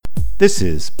This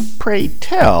is Pray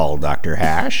Tell Dr.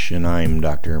 Hash, and I'm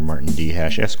Dr. Martin D.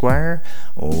 Hash, Esquire,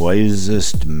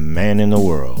 wisest man in the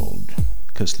world.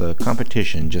 'Cause the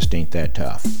competition just ain't that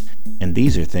tough. And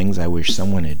these are things I wish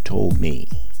someone had told me.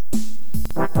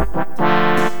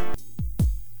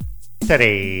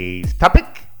 Today's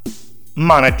topic: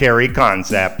 monetary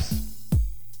concepts.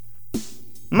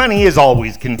 Money is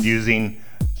always confusing,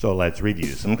 so let's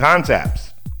review some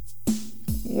concepts.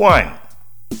 1.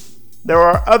 There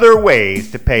are other ways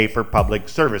to pay for public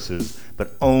services,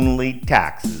 but only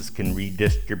taxes can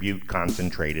redistribute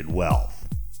concentrated wealth.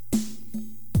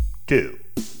 2.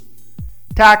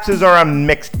 Taxes are a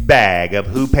mixed bag of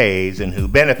who pays and who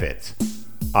benefits,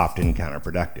 often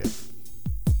counterproductive.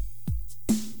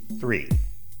 3.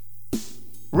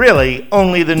 Really,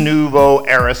 only the nouveau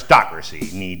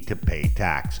aristocracy need to pay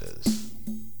taxes.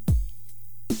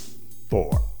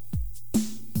 4.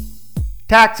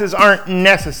 Taxes aren't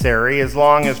necessary as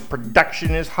long as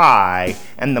production is high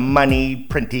and the money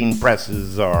printing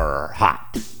presses are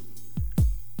hot.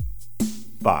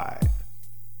 5.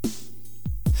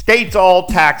 States all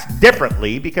tax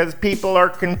differently because people are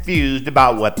confused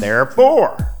about what they're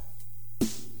for.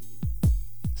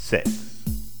 6.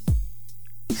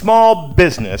 Small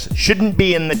business shouldn't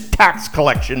be in the tax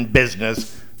collection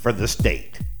business for the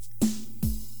state.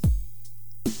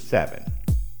 7.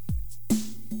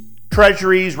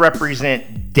 Treasuries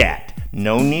represent debt.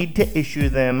 No need to issue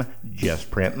them,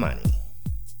 just print money.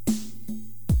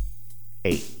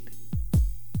 8.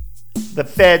 The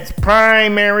Fed's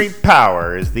primary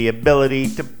power is the ability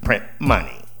to print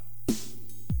money.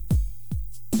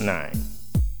 9.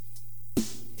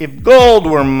 If gold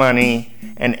were money,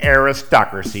 an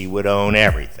aristocracy would own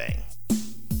everything.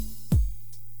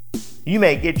 You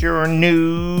may get your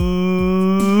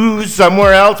news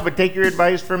somewhere else, but take your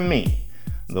advice from me,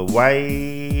 the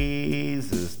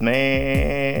wisest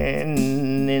man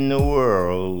in the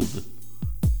world.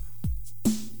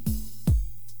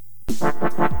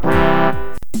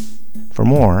 For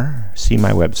more, see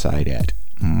my website at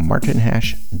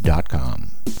martinhash.com.